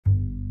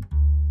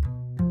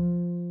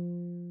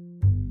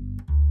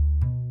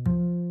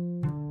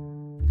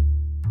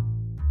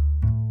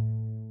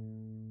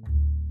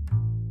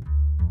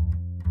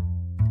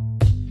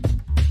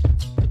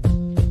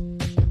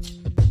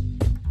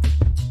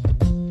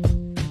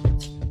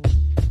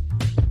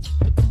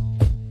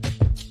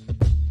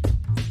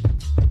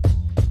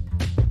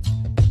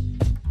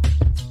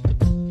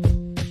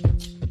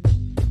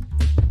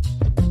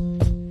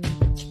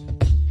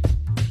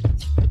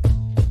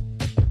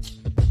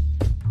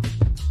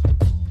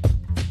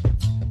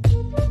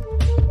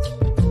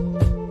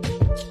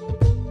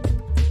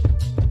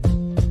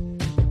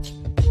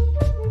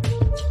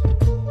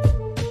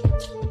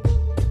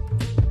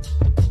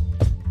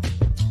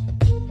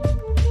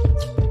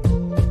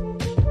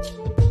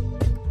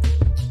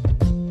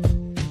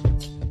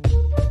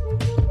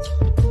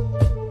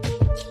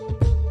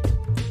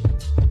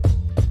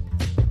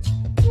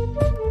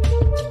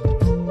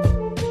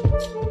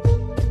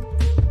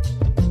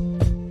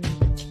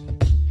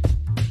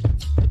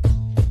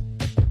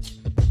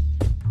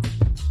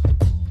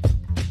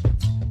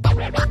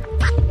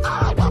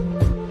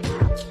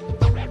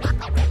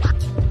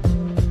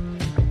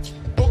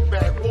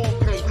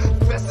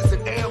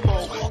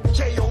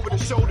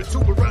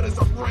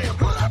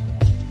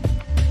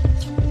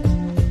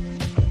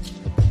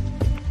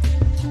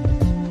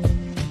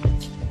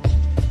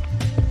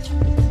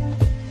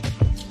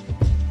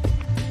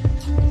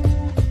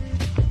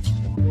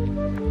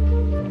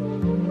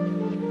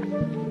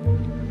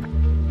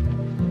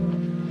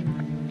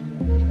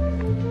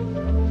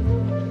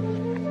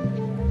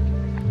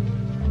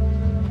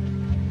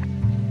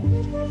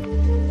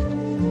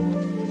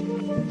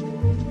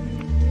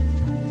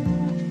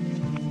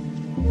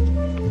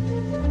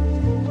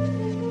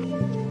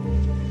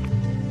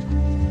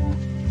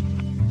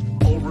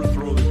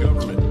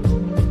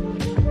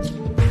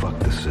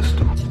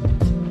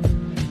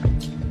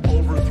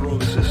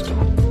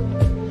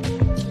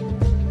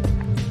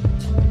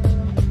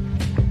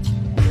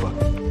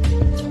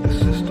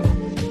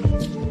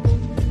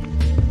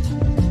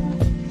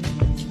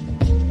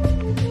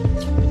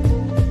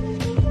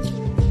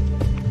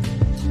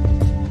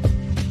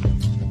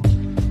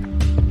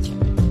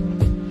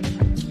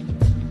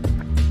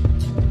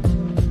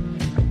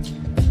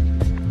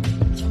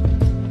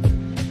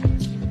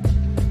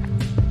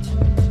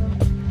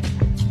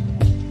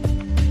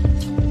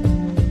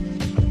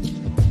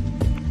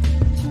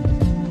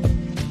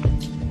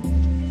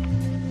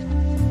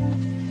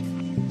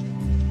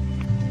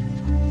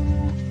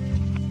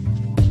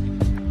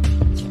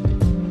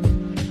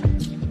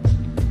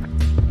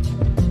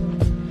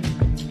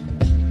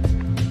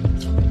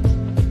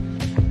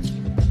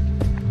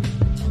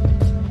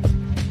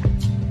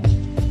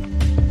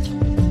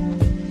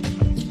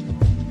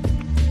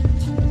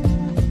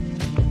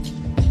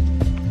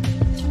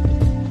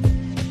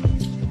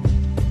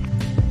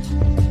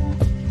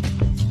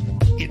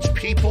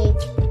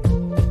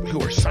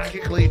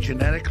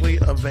genetically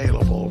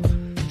available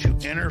to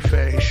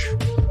interface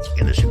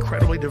in this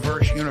incredibly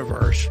diverse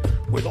universe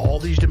with all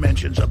these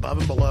dimensions above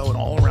and below and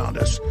all around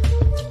us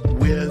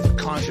with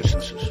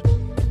consciousnesses.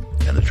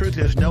 And the truth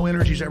is, no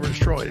energy is ever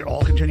destroyed. It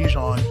all continues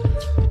on.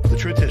 The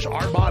truth is,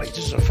 our bodies,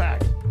 this is a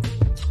fact,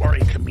 are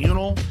a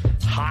communal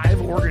hive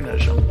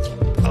organism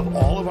of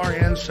all of our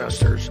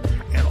ancestors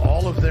and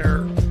all of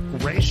their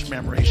race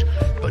memories,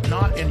 but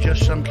not in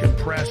just some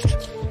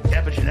compressed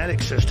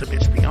epigenetic system.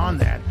 It's beyond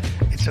that.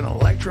 It's an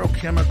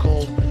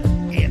electrochemical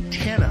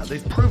antenna,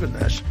 they've proven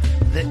this,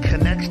 that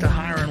connects to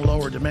higher and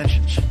lower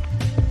dimensions.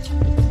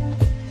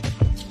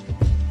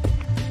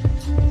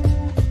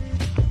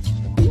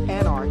 The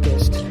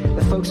anarchists,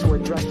 the folks who were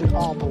dressed in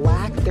all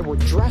black, they were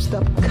dressed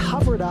up,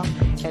 covered up,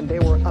 and they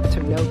were up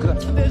to no good.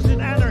 There's an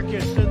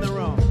anarchist in the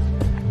room.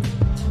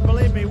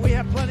 Believe me, we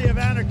have plenty of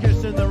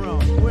anarchists in the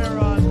room. Where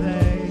are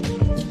they?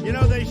 You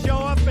know, they show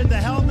up in the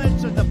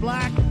helmets and the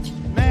black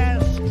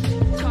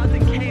masks,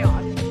 causing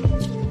chaos.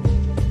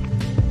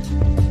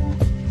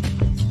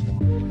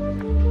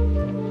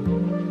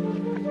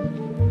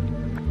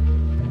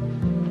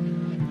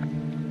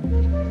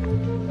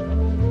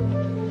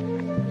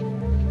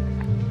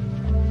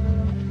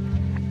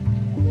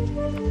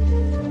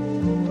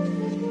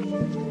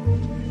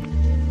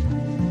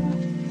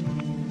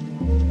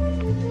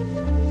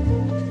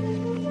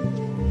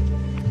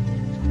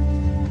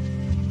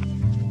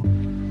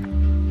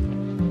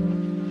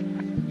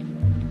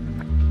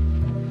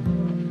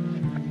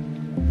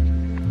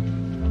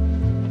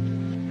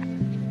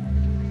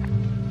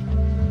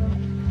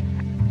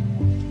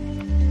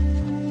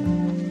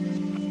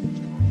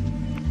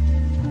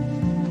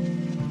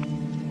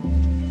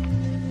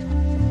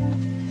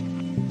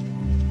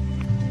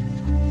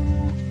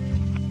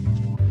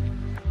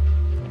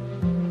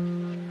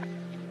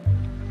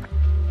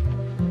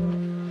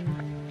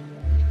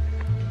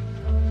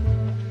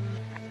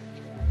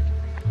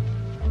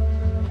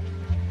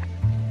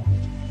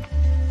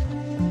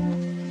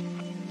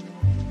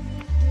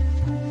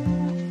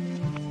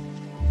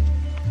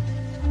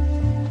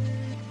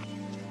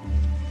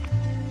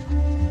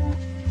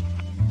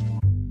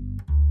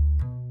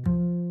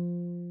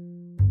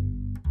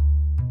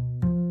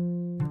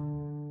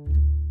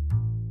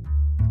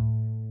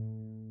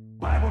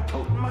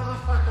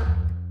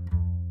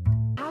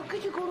 How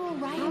could you go to a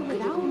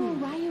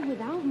riot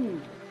without me?